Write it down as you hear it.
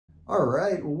All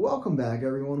right, welcome back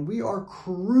everyone. We are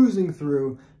cruising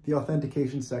through the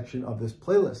authentication section of this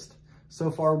playlist.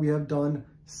 So far we have done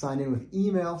sign in with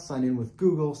email, sign in with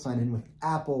Google, sign in with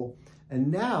Apple, and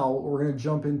now we're going to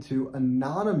jump into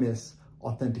anonymous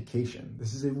authentication.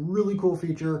 This is a really cool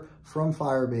feature from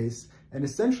Firebase, and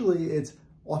essentially it's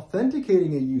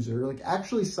authenticating a user, like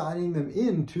actually signing them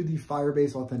in to the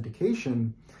Firebase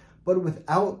authentication, but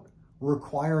without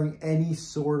requiring any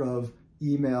sort of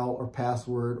email or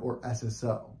password or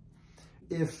SSO.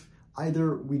 If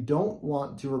either we don't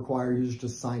want to require users to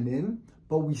sign in,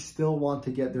 but we still want to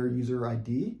get their user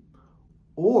ID,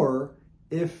 or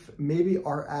if maybe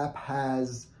our app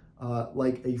has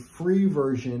like a free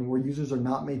version where users are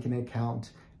not making an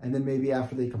account, and then maybe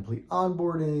after they complete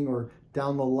onboarding or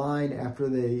down the line after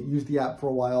they use the app for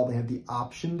a while, they have the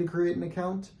option to create an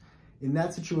account. In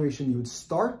that situation, you would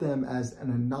start them as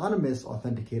an anonymous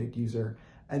authenticated user,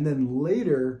 and then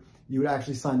later you would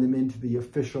actually sign them into the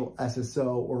official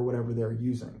SSO or whatever they're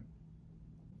using.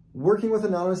 Working with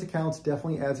anonymous accounts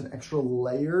definitely adds an extra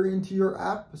layer into your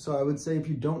app. So I would say if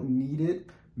you don't need it,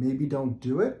 maybe don't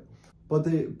do it. But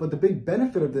the big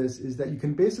benefit of this is that you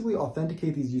can basically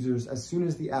authenticate these users as soon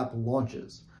as the app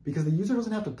launches, because the user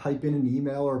doesn't have to type in an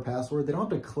email or a password. They don't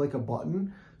have to click a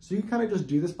button. So you can kind of just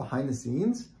do this behind the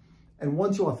scenes. And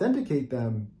once you authenticate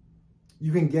them,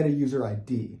 you can get a user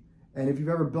ID. And if you've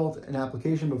ever built an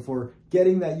application before,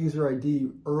 getting that user ID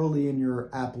early in your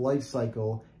app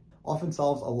lifecycle often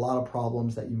solves a lot of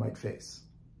problems that you might face.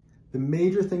 The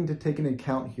major thing to take into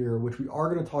account here, which we are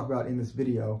going to talk about in this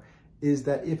video, is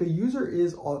that if a user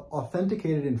is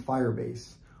authenticated in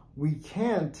Firebase, we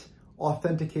can't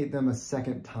authenticate them a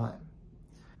second time.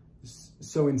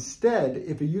 So instead,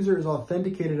 if a user is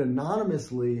authenticated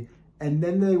anonymously and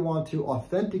then they want to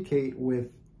authenticate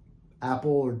with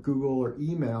Apple or Google or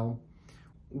email,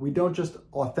 we don't just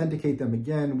authenticate them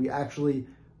again, we actually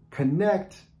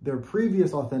connect their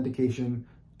previous authentication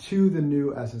to the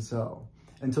new SSO.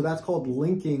 And so that's called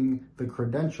linking the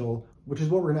credential, which is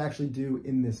what we're gonna actually do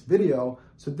in this video.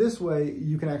 So this way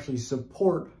you can actually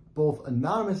support both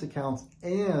anonymous accounts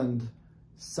and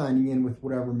signing in with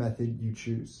whatever method you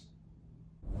choose.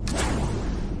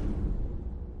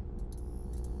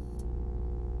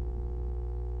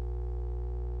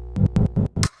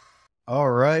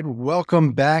 All right,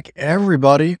 welcome back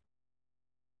everybody.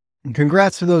 And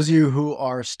congrats to those of you who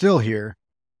are still here,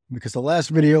 because the last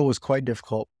video was quite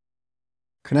difficult.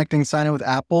 Connecting sign-in with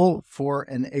Apple for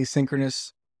an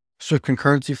asynchronous Swift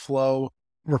concurrency flow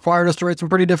required us to write some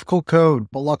pretty difficult code,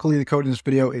 but luckily the code in this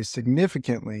video is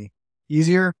significantly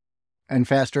easier and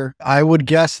faster. I would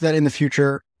guess that in the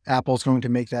future, Apple's going to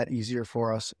make that easier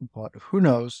for us, but who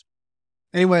knows?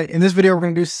 Anyway, in this video, we're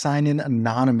going to do sign in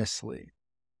anonymously.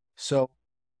 So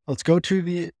let's go to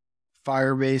the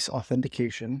Firebase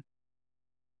authentication,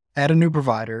 add a new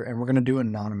provider, and we're going to do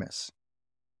anonymous.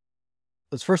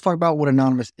 Let's first talk about what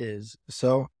anonymous is.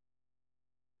 So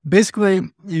basically,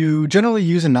 you generally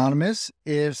use anonymous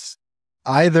if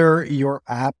either your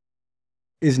app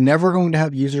is never going to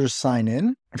have users sign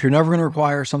in, if you're never going to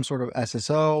require some sort of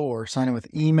SSO or sign in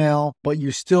with email, but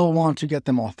you still want to get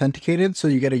them authenticated so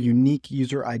you get a unique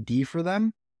user ID for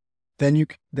them, then you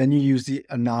use the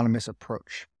anonymous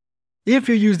approach. If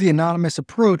you use the anonymous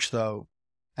approach though,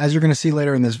 as you're going to see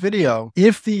later in this video,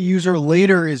 if the user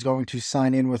later is going to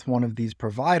sign in with one of these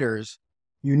providers,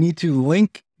 you need to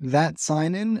link that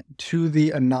sign in to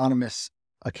the anonymous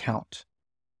account.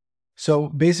 So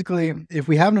basically, if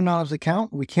we have an anonymous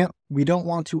account, we don't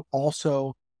want to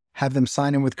also have them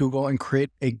sign in with Google and create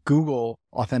a Google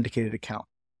authenticated account.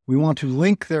 We want to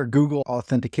link their Google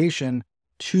authentication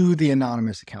to the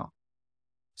anonymous account.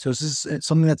 So this is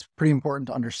something that's pretty important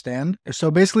to understand.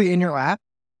 So basically in your app,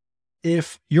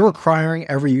 if you're requiring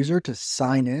every user to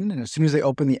sign in, and as soon as they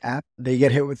open the app, they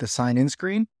get hit with the sign in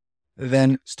screen,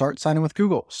 then start signing with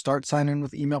Google, start signing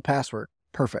with email password.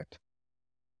 Perfect.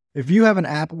 If you have an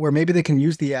app where maybe they can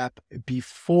use the app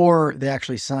before they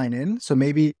actually sign in, so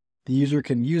maybe the user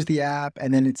can use the app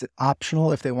and then it's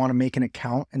optional if they want to make an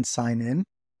account and sign in,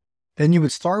 then you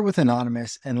would start with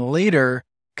anonymous and later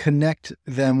connect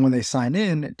them when they sign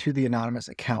in to the anonymous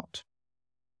account.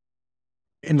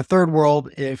 In the third world,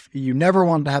 if you never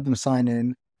want to have them sign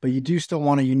in, but you do still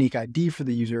want a unique ID for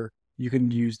the user, you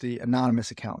can use the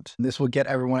anonymous account. This will get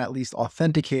everyone at least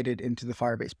authenticated into the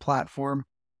Firebase platform.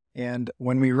 And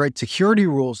when we write security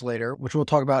rules later, which we'll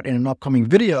talk about in an upcoming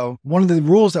video, one of the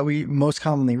rules that we most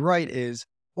commonly write is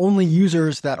only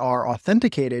users that are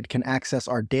authenticated can access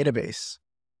our database,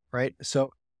 right?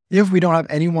 So if we don't have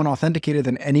anyone authenticated,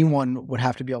 then anyone would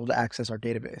have to be able to access our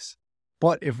database.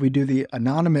 But if we do the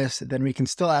anonymous, then we can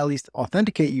still at least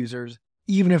authenticate users,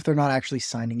 even if they're not actually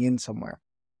signing in somewhere.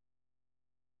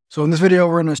 So in this video,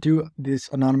 we're going to do this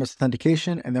anonymous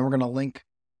authentication, and then we're going to link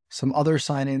some other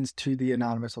sign-ins to the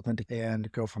anonymous authentication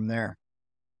and go from there.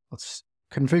 Let's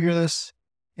configure this,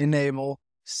 enable,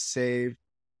 save.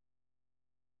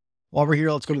 While we're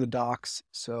here, let's go to the docs.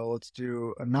 So let's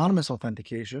do anonymous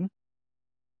authentication.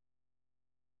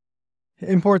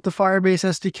 Import the Firebase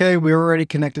SDK. We're already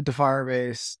connected to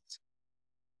Firebase.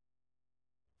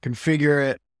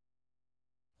 Configure it.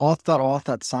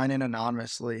 Auth.auth, sign in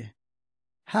anonymously.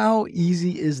 How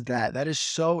easy is that? That is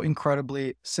so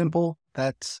incredibly simple.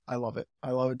 I love it.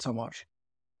 I love it so much.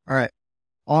 All right.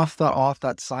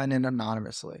 Auth.auth, sign in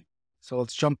anonymously. So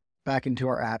let's jump back into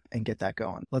our app and get that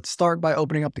going. Let's start by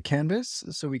opening up the canvas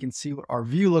so we can see what our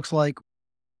view looks like.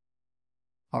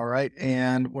 All right.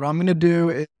 And what I'm going to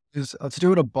do is let's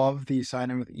do it above the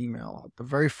sign in with email. The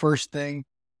very first thing,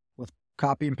 let's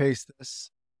copy and paste this.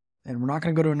 And we're not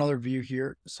going to go to another view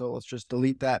here. So let's just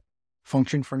delete that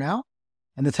function for now.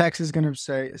 And the text is going to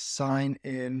say sign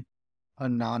in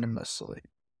anonymously.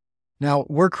 Now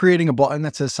we're creating a button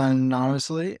that says sign in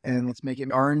anonymously, and let's make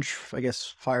it orange. I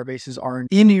guess Firebase is orange.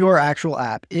 In your actual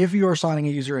app, if you're signing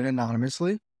a user in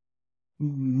anonymously,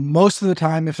 most of the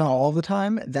time, if not all of the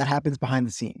time, that happens behind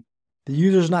the scene. The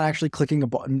user's not actually clicking a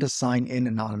button to sign in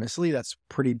anonymously. That's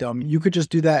pretty dumb. You could just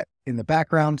do that in the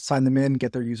background, sign them in,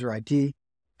 get their user ID,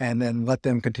 and then let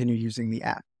them continue using the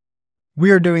app.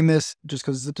 We are doing this just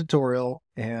because it's a tutorial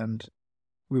and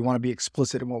we want to be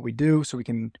explicit in what we do so we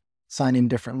can sign in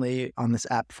differently on this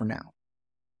app for now.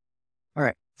 All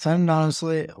right, sign in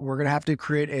anonymously. We're going to have to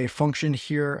create a function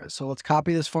here. So let's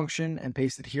copy this function and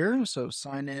paste it here. So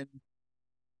sign in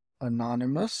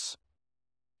anonymous.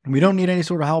 We don't need any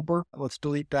sort of helper. Let's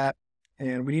delete that.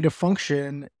 And we need a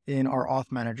function in our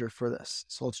auth manager for this.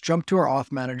 So let's jump to our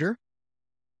auth manager.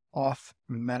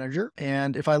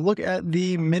 And if I look at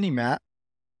the mini map,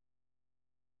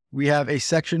 we have a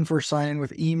section for sign in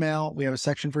with email. We have a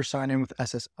section for sign in with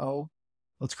SSO.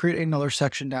 Let's create another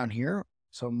section down here.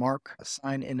 So mark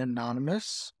sign in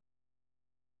anonymous.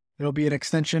 It'll be an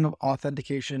extension of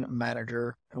authentication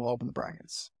manager, and we'll open the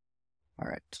brackets. All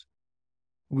right.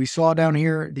 We saw down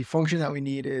here, the function that we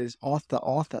need is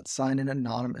auth.auth, sign in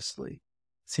anonymously.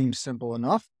 Seems simple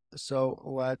enough. So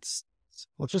let's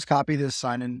just copy this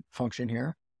sign in function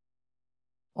here.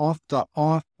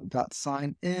 Auth.auth,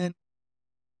 sign in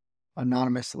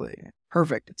anonymously.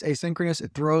 Perfect. It's asynchronous.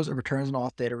 It throws and returns an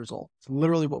auth data result. It's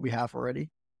literally what we have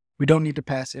already. We don't need to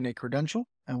pass in a credential,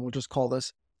 and we'll just call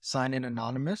this sign in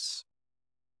anonymous.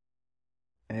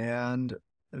 And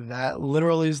that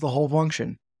literally is the whole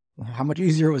function. How much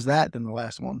easier was that than the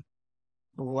last one?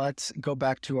 Let's go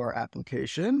back to our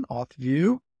application, auth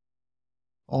view,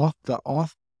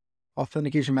 auth.auth,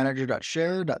 authentication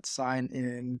manager.share, sign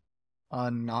in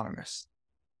anonymous.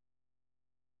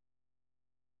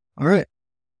 All right.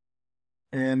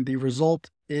 And the result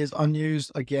is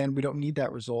unused. Again, we don't need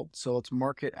that result. So let's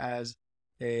mark it as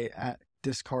a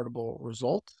discardable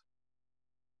result.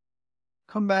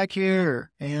 Come back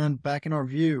here and back in our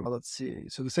view. Let's see.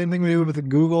 So the same thing we do with the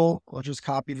Google. Let's just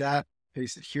copy that,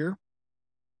 paste it here.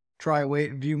 Try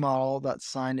await view model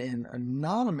sign in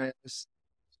anonymous.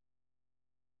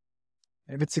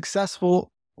 If it's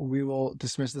successful, we will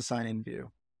dismiss the sign in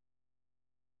view.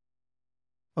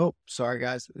 Oh, sorry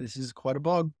guys. This is quite a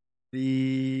bug.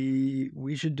 We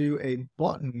should do a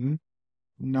button,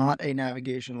 not a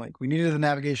navigation link. We needed a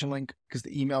navigation link because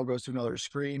the email goes to another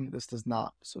screen. This does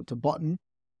not. So it's a button.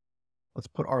 Let's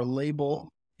put our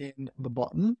label in the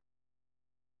button.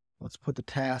 Let's put the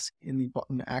task in the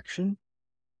button action.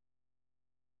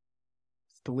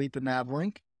 Let's delete the nav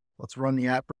link. Let's run the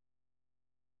app.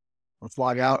 Let's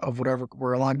log out of whatever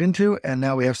we're logged into. And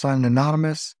now we have signed in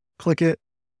anonymous. Click it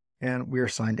and we are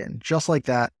signed in. Just like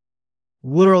that.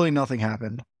 Literally nothing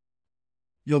happened.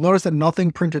 You'll notice that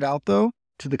nothing printed out though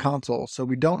to the console. So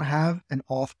we don't have an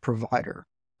auth provider.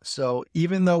 So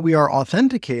even though we are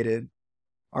authenticated,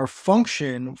 our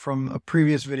function from a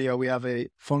previous video, we have a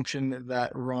function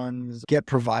that runs get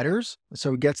providers.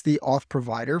 So it gets the auth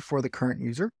provider for the current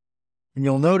user. And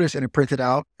you'll notice, and it printed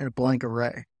out in a blank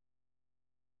array.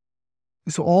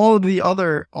 So all of the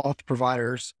other auth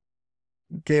providers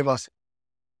gave us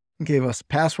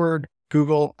password,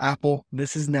 Google, Apple.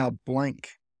 This is now blank.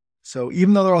 So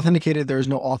even though they're authenticated, there is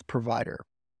no auth provider.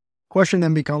 Question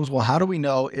then becomes, well, how do we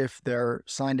know if they're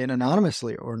signed in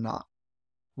anonymously or not?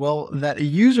 Well, that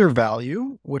user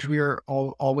value, which we are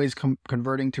always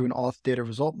converting to an auth data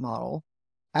result model,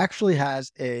 actually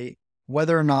has a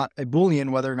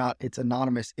Boolean, whether or not it's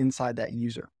anonymous inside that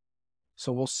user.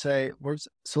 So we'll say,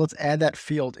 so let's add that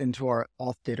field into our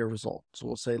auth data result. So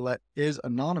we'll say let is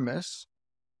anonymous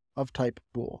of type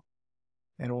bool.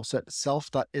 And we'll set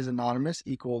self.isAnonymous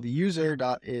equal the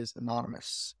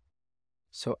user.isAnonymous.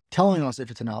 So telling us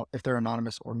if they're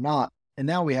anonymous or not. And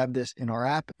now we have this in our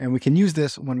app and we can use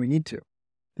this when we need to.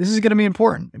 This is going to be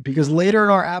important because later in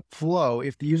our app flow,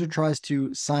 if the user tries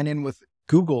to sign in with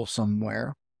Google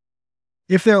somewhere,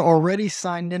 if they're already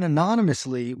signed in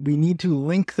anonymously, we need to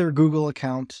link their Google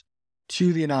account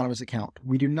to the anonymous account.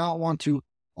 We do not want to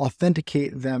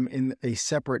authenticate them in a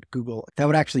separate Google. That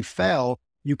would actually fail.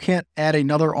 You can't add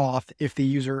another auth if the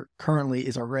user currently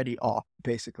is already auth,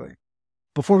 basically.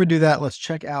 Before we do that, let's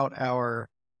check out our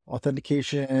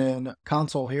authentication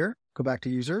console here. Go back to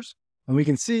users, and we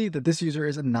can see that this user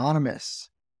is anonymous.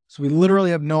 So we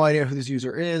literally have no idea who this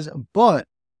user is, but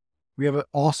we have an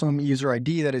awesome user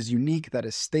ID that is unique, that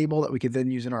is stable, that we could then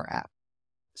use in our app.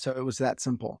 So it was that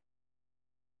simple.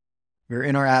 We're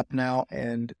in our app now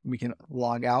and we can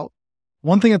log out.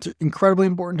 One thing that's incredibly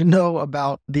important to know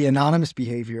about the anonymous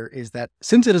behavior is that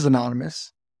since it is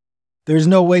anonymous, there's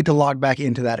no way to log back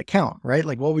into that account, right?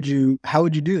 Like how would you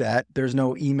do that? There's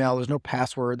no email, there's no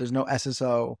password, there's no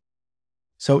SSO.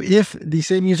 So if the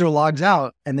same user logs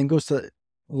out and then goes to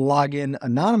log in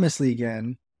anonymously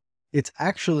again, it's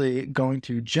actually going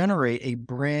to generate a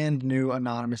brand new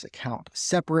anonymous account, a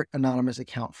separate anonymous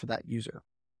account for that user.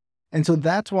 And so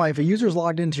that's why if a user is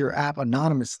logged into your app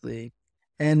anonymously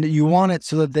and you want it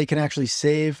so that they can actually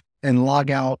save and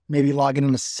log out, maybe log in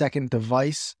on a second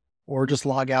device or just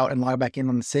log out and log back in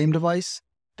on the same device,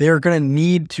 they're going to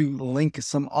need to link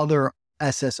some other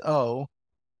SSO,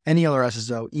 any other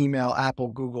SSO, email, Apple,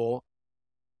 Google,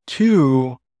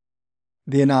 to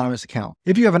the anonymous account.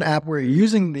 If you have an app where you're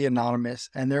using the anonymous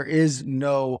and there is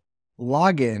no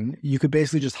login, you could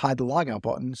basically just hide the logout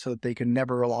button so that they can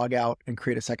never log out and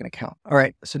create a second account. All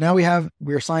right, so now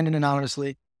we're signed in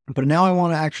anonymously, but now I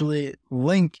want to actually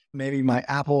link maybe my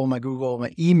Apple, my Google,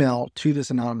 my email to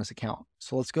this anonymous account.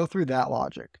 So let's go through that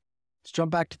logic. Let's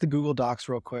jump back to the Google Docs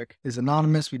real quick. Is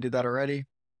anonymous, we did that already.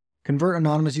 Convert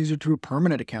anonymous user to a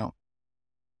permanent account.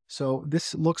 So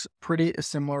this looks pretty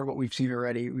similar to what we've seen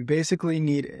already. We basically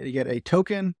need to get a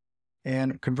token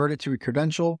and convert it to a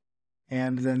credential.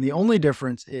 And then the only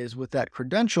difference is with that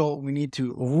credential, we need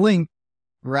to link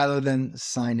rather than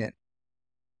sign in.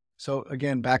 So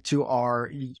again, back to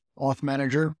our auth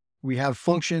manager, we have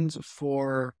functions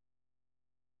for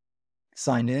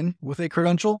sign in with a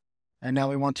credential. And now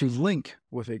we want to link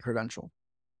with a credential.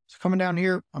 So coming down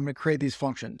here, I'm going to create these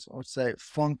functions. Let's say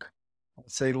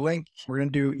let's say link. We're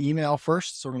going to do email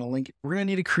first. So we're going to link. We're going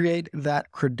to need to create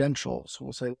that credential. So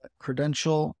we'll say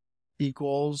credential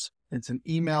equals, it's an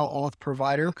email auth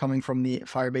provider coming from the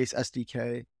Firebase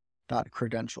SDK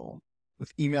 .credential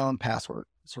with email and password.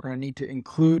 So we're going to need to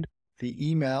include the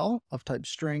email of type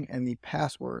string and the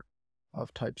password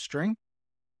of type string.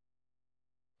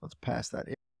 Let's pass that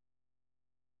in.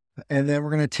 And then we're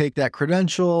going to take that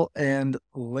credential and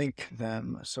link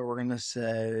them. So we're going to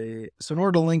say, so in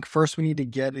order to link, first we need to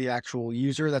get the actual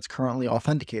user that's currently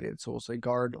authenticated. So we'll say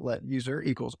guard let user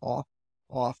equals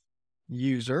auth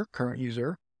user, current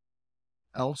user,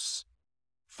 else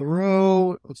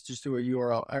throw, let's just do a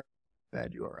URL,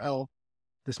 bad URL.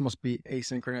 This must be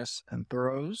asynchronous and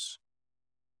throws.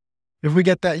 If we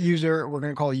get that user, we're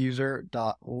going to call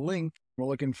user.link. We're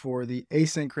looking for the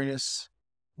asynchronous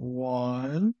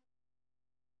one.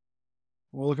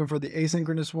 We're looking for the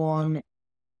asynchronous one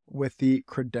with the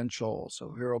credential.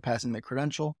 So here we'll pass in the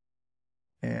credential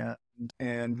and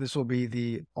this will be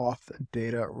the auth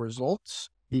data results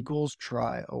equals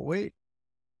try await.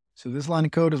 So this line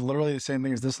of code is literally the same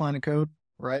thing as this line of code,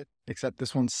 right? Except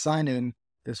this one's sign in,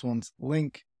 this one's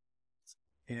link.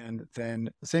 And then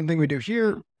the same thing we do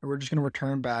here, we're just going to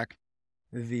return back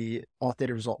the auth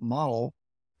data result model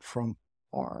from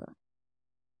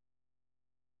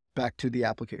back to the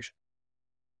application.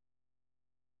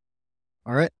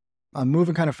 All right, I'm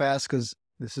moving kind of fast because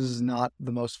this is not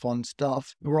the most fun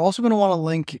stuff. We're also going to want to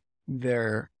link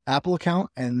their Apple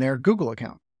account and their Google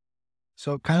account.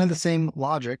 So kind of the same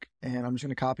logic, and I'm just going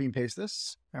to copy and paste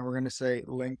this, and we're going to say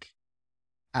link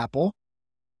Apple.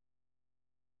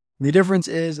 The difference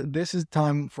is this is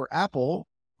time for Apple.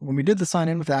 When we did the sign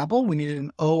in with Apple, we needed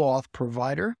an OAuth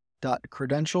provider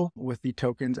 .credential with the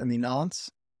tokens and the nonce,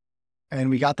 and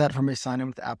we got that from a sign in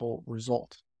with Apple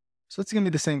result. So it's going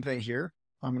to be the same thing here.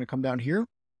 I'm going to come down here,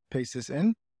 paste this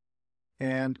in,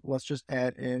 and let's just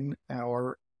add in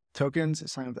our tokens,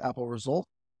 sign in with Apple result,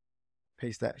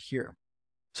 paste that here.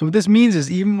 So what this means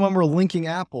is even when we're linking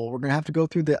Apple, we're going to have to go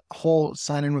through the whole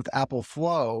sign in with Apple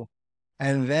flow,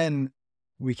 and then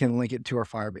we can link it to our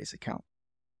Firebase account.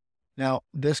 Now,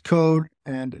 this code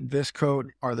and this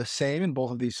code are the same in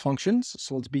both of these functions.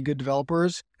 So let's be good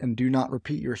developers and do not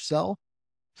repeat yourself.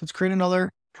 So let's create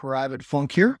another private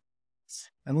func here.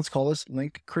 And let's call this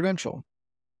link credential.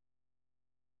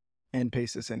 And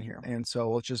paste this in here. And so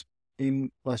let's just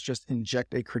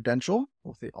inject a credential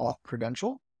with the auth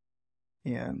credential.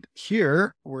 And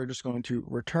here we're just going to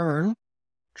return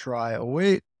try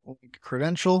await link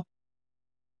credential.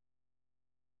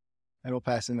 And we'll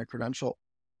pass in the credential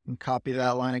and copy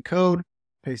that line of code,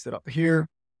 paste it up here.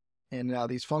 And now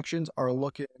these functions are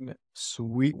looking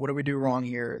sweet. What do we do wrong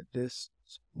here? This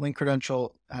link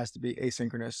credential has to be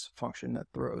asynchronous function that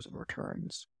throws and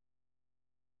returns.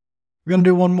 We're going to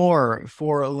do one more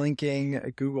for linking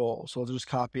Google. So let's just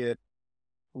copy it,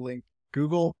 link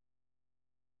Google.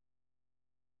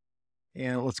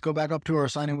 And let's go back up to our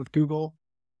sign in with Google.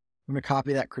 I'm going to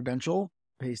copy that credential,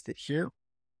 paste it here.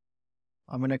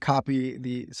 I'm going to copy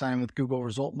the sign in with Google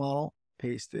result model,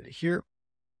 paste it here.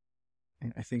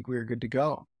 And I think we're good to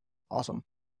go. Awesome.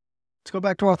 Let's go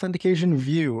back to our authentication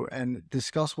view and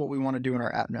discuss what we want to do in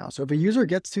our app now. So if a user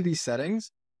gets to these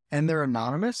settings and they're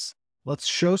anonymous, let's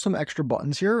show some extra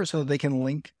buttons here so they can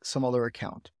link some other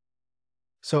account.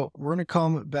 So we're going to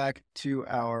come back to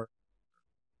our,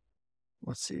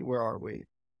 let's see, where are we?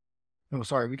 Oh,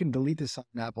 sorry, we can delete this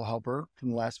Apple helper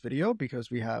from the last video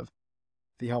because we have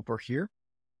the helper here.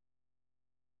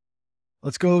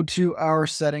 Let's go to our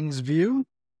settings view.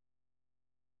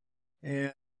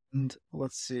 And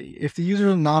let's see, if the user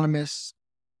is anonymous,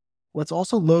 let's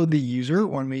also load the user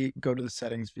when we go to the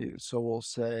settings view. So we'll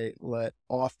say let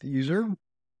auth user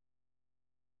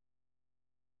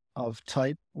of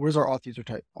type. Where's our auth user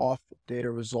type? Auth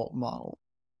data result model.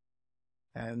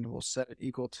 And we'll set it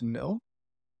equal to nil.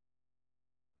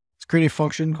 Let's create a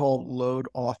function called load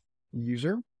auth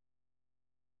user.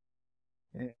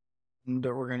 And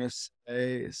we're going to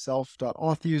say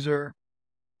self.authUser,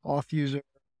 authUser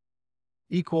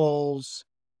equals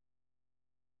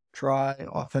try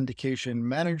authentication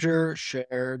manager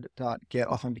shared.get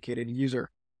authenticated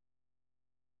user.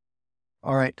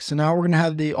 All right, so now we're going to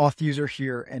have the auth user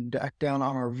here, and back down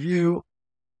on our view,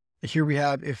 here we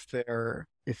have if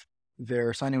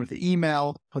they're signed in with the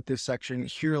email, put this section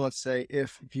here. Let's say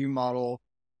if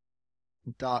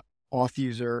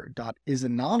viewModel.authUser.is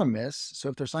anonymous. So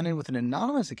if they're signed in with an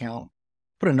anonymous account,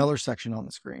 put another section on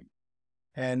the screen.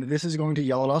 And this is going to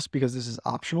yell at us because this is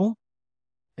optional.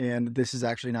 And this is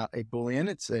actually not a Boolean.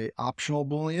 It's a optional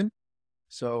Boolean.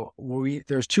 So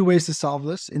there's two ways to solve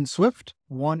this in Swift.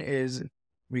 One is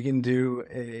we can do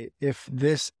if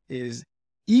this is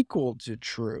equal to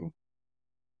true,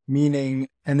 meaning,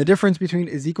 and the difference between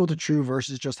is equal to true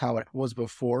versus just how it was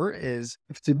before is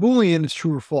if it's a Boolean, it's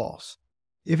true or false.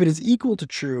 If it is equal to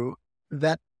true,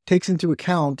 that takes into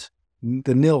account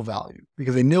the nil value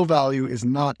because a nil value is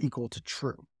not equal to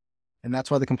true. And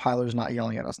that's why the compiler is not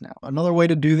yelling at us now. Another way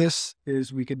to do this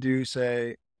is we could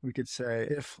say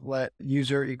if let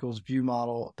user equals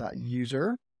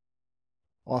viewModel.user,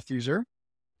 auth user,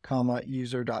 comma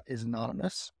user.is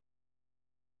anonymous.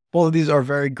 Both of these are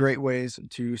very great ways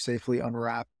to safely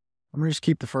unwrap. I'm going to just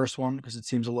keep the first one because it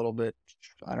seems a little bit,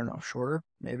 I don't know, shorter,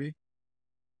 maybe.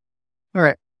 All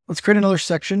right, let's create another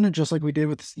section just like we did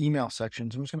with this email section.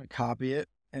 So I'm just going to copy it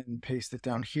and paste it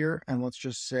down here. And let's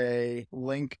just say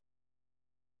link,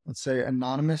 let's say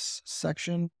anonymous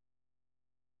section.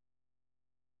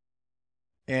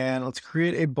 And let's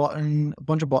create a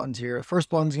bunch of buttons here. The first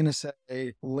button is going to say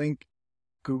link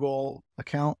Google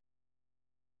account.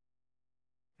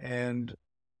 And the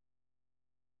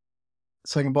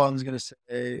second button is going to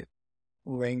say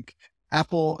link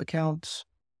Apple account.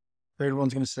 Third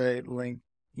one's going to say link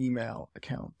email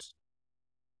account.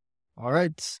 All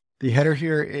right. The header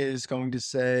here is going to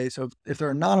say, so if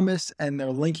they're anonymous and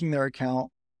they're linking their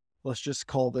account, let's just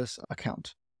call this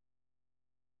account.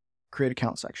 Create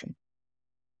account section.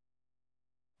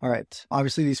 All right.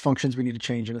 Obviously, these functions we need to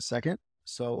change in a second.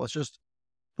 So let's just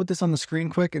put this on the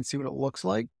screen quick and see what it looks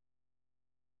like.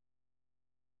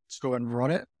 Let's go ahead and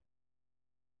run it.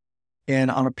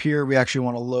 And on up here, we actually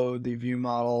want to load the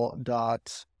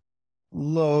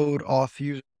viewModel.load auth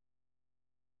user.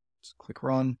 Just click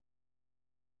run.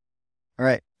 All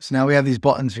right. So now we have these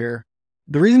buttons here.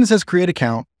 The reason it says create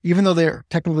account, even though they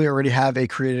technically already have a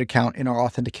created account in our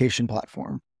authentication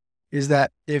platform, is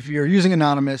that if you're using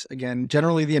anonymous, again,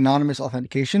 generally the anonymous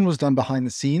authentication was done behind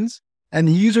the scenes, and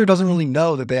the user doesn't really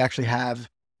know that they actually have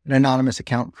an anonymous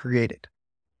account created.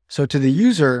 So to the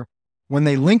user, when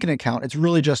they link an account, it's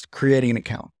really just creating an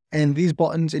account. And these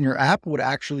buttons in your app would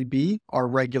actually be our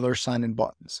regular sign-in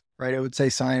buttons, right? It would say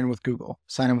sign in with Google,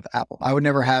 sign in with Apple. I would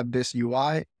never have this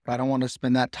UI, but I don't want to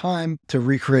spend that time to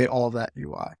recreate all of that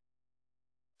UI.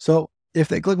 So if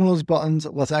they click one of those buttons,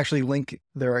 let's actually link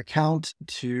their account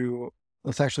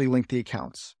let's actually link the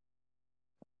accounts.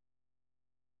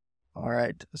 All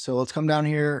right, so let's come down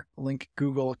here, link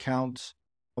Google account.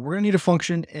 We're gonna need a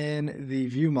function in the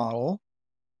view model.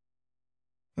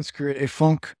 Let's create a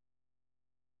func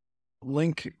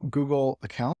link Google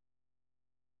account.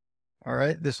 All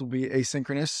right, this will be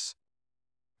asynchronous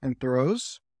and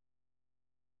throws.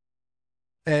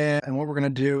 And what we're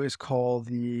going to do is call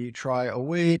the try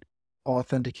await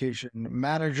authentication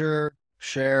manager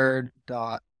shared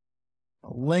dot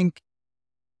link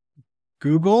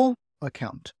Google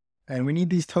account. And we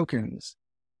need these tokens.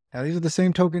 Now, these are the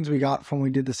same tokens we got from when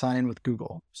we did the sign in with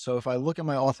Google. So if I look at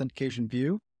my authentication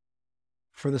view,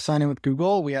 for the sign in with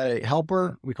Google, we had a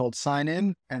helper we called sign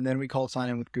in, and then we called sign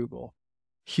in with Google.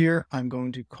 Here, I'm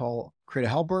going to create a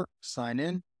helper, sign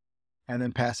in, and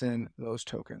then pass in those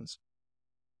tokens.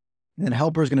 And then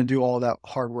helper is going to do all that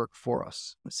hard work for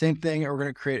us. The same thing, we're going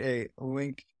to create a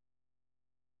link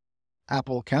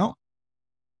Apple account,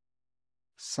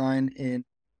 sign in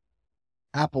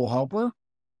Apple helper,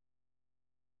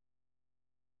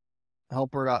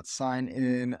 helper.sign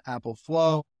in Apple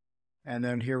flow. And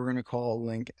then here we're going to call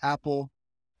link Apple,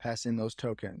 pass in those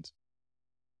tokens.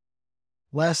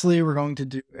 Lastly, we're going to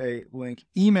do a link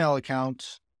email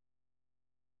account.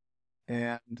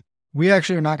 And we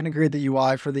actually are not going to create the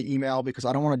UI for the email because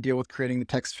I don't want to deal with creating the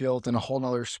text fields in a whole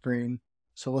nother screen.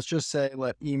 So let's just say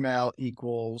let email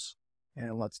equals,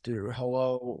 and let's do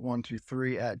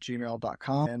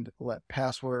hello123@gmail.com, and let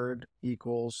password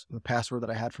equals the password that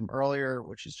I had from earlier,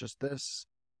 which is just this.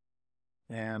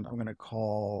 And I'm going to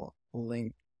call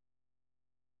link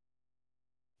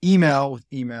email with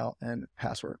email and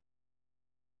password.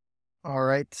 All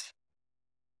right.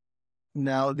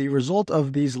 Now the result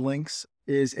of these links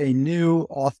is a new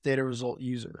auth data result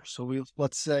user. So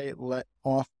let's say let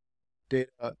auth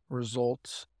data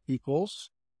result equals,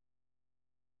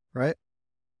 right?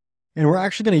 And we're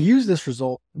actually going to use this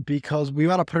result because we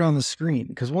want to put it on the screen,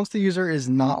 because once the user is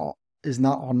not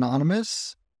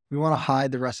anonymous, we want to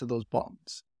hide the rest of those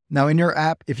buttons. Now in your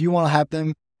app, if you want to have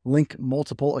them link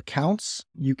multiple accounts,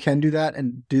 you can do that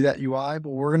and do that UI. But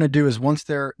what we're going to do is once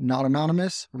they're not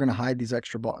anonymous, we're going to hide these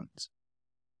extra buttons.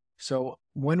 So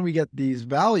when we get these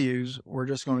values, we're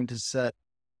just going to set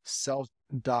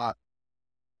self.auth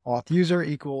user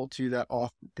equal to that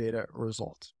auth data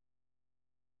result.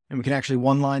 And we can actually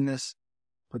one-line this,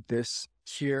 put this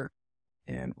here,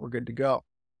 and we're good to go.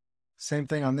 Same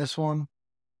thing on this one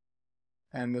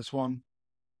and this one.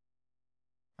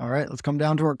 All right, let's come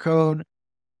down to our code.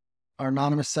 Our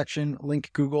anonymous section, link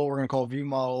Google, we're going to call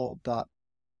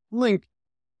viewModel.link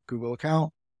Google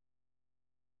account,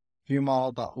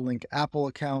 viewModel.link Apple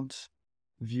account,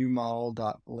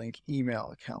 viewModel.link email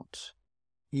account.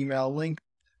 Email linked,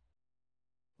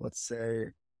 let's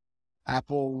say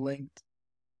Apple linked,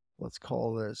 let's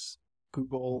call this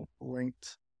Google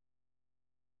linked.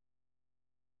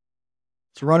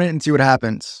 Let's run it and see what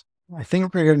happens. I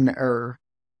think we're going to get an error,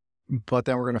 but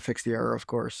then we're going to fix the error, of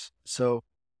course. So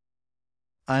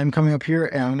I'm coming up here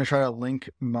and I'm going to try to link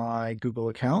my Google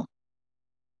account.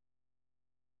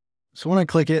 So when I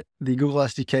click it, the Google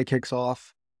SDK kicks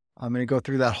off. I'm going to go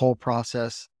through that whole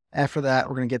process. After that,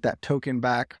 we're going to get that token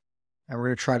back and we're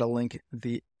going to try to link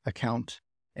the account.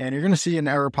 And you're going to see an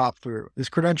error pop through. This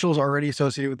credential is already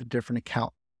associated with a different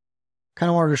account. Kind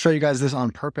of wanted to show you guys this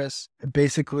on purpose.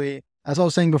 Basically, as I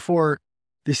was saying before,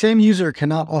 the same user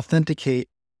cannot authenticate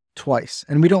twice,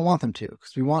 and we don't want them to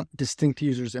because we want distinct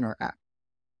users in our app.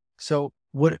 So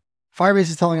what Firebase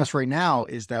is telling us right now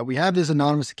is that we have this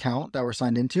anonymous account that we're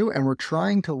signed into, and we're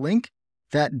trying to link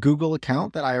that Google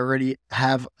account that I already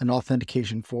have an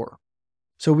authentication for.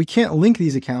 So we can't link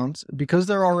these accounts because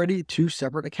they're already two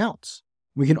separate accounts.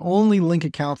 We can only link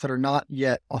accounts that are not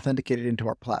yet authenticated into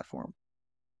our platform.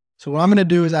 So what I'm going to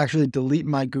do is actually delete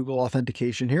my Google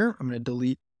authentication here. I'm going to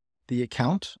delete the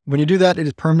account. When you do that, it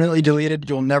is permanently deleted.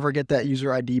 You'll never get that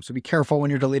user ID. So be careful when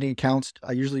you're deleting accounts.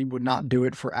 I usually would not do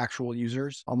it for actual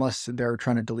users unless they're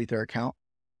trying to delete their account.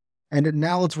 And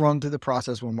now let's run through the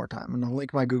process one more time. I'm going to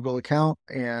link my Google account,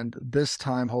 and this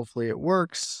time, hopefully it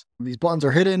works. These buttons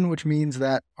are hidden, which means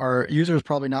that our user is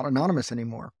probably not anonymous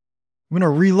anymore. I'm going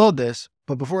to reload this,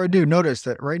 but before I do, notice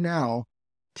that right now,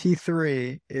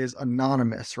 T3 is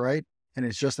anonymous, right? And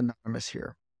it's just anonymous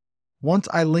here. Once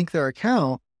I link their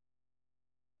account,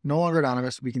 no longer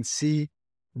anonymous, we can see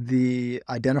the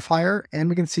identifier, and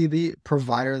we can see the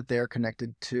provider that they're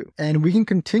connected to. And we can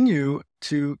continue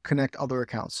to connect other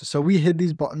accounts. So we hid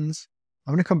these buttons.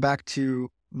 I'm going to come back to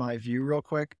my view real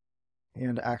quick.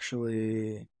 And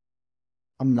actually,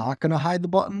 I'm not going to hide the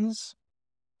buttons.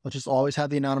 Let's just always have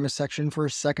the anonymous section for a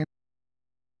second.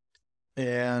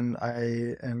 And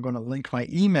I am going to link my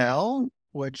email,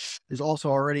 which is also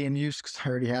already in use because I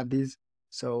already have these.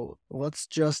 So let's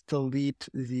just delete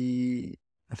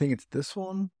I think it's this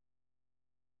one.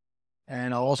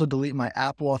 And I'll also delete my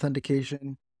Apple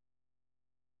authentication.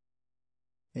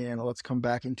 And let's come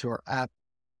back into our app.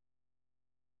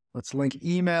 Let's link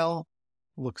email.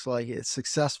 Looks like it's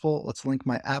successful. Let's link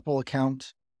my Apple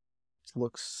account. It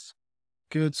looks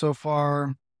good so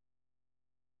far.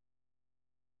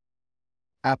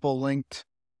 Apple linked.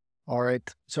 All right.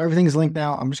 So everything is linked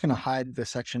now. I'm just going to hide this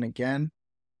section again.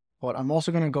 But I'm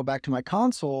also going to go back to my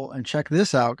console and check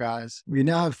this out, guys. We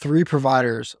now have 3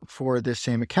 providers for this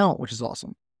same account, which is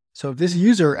awesome. So if this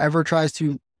user ever tries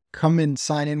to come and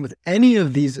sign in with any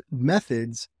of these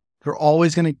methods, they're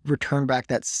always going to return back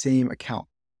that same account.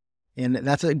 And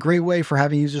that's a great way for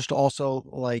having users to also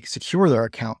like secure their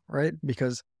account, right?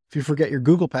 Because if you forget your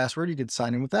Google password, you could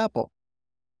sign in with Apple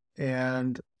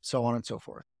and so on and so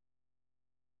forth.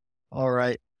 All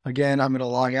right. Again, I'm going to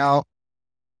log out.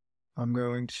 I'm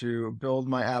going to build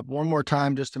my app one more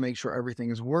time just to make sure everything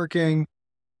is working.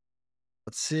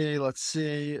 Let's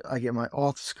see. I get my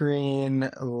auth screen.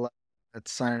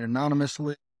 Let's sign in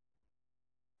anonymously.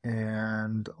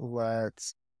 And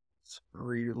let's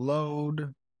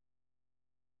reload.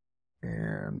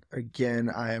 And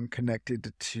again, I am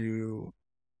connected to,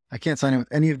 I can't sign in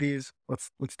with any of these.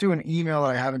 Let's do an email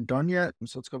that I haven't done yet.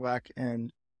 So let's go back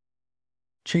and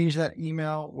change that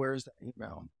email. Where's that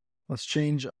email? Let's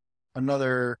change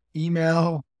another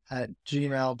email at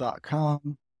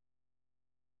gmail.com.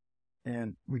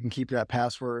 And we can keep that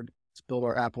password. Let's build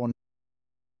our app one.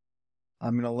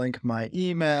 I'm going to link my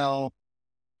email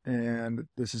and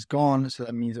this is gone. So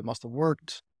that means it must have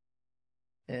worked.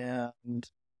 And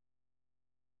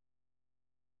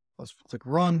let's click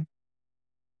run.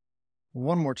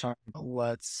 One more time.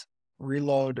 Let's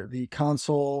reload the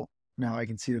console. Now I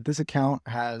can see that this account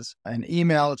has an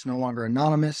email. It's no longer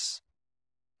anonymous.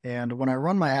 And when I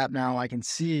run my app now, I can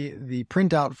see the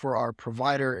printout for our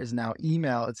provider is now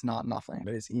email. It's not nothing,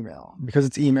 but it's email. Because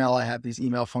it's email, I have these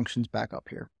email functions back up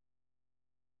here.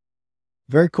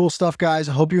 Very cool stuff, guys.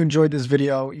 I hope you enjoyed this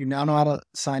video. You now know how to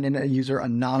sign in a user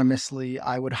anonymously.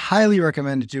 I would highly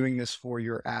recommend doing this for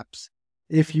your apps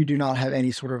if you do not have any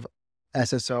sort of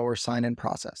SSO or sign-in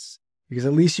process, because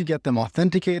at least you get them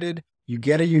authenticated, you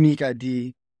get a unique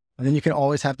ID, and then you can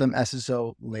always have them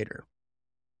SSO later.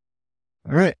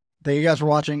 All right. Thank you guys for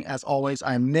watching. As always,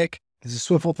 I'm Nick. This is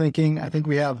Swiftful Thinking. I think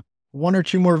we have 1 or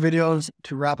 2 more videos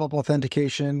to wrap up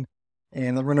authentication,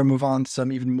 and then we're going to move on to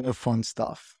some even more fun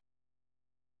stuff.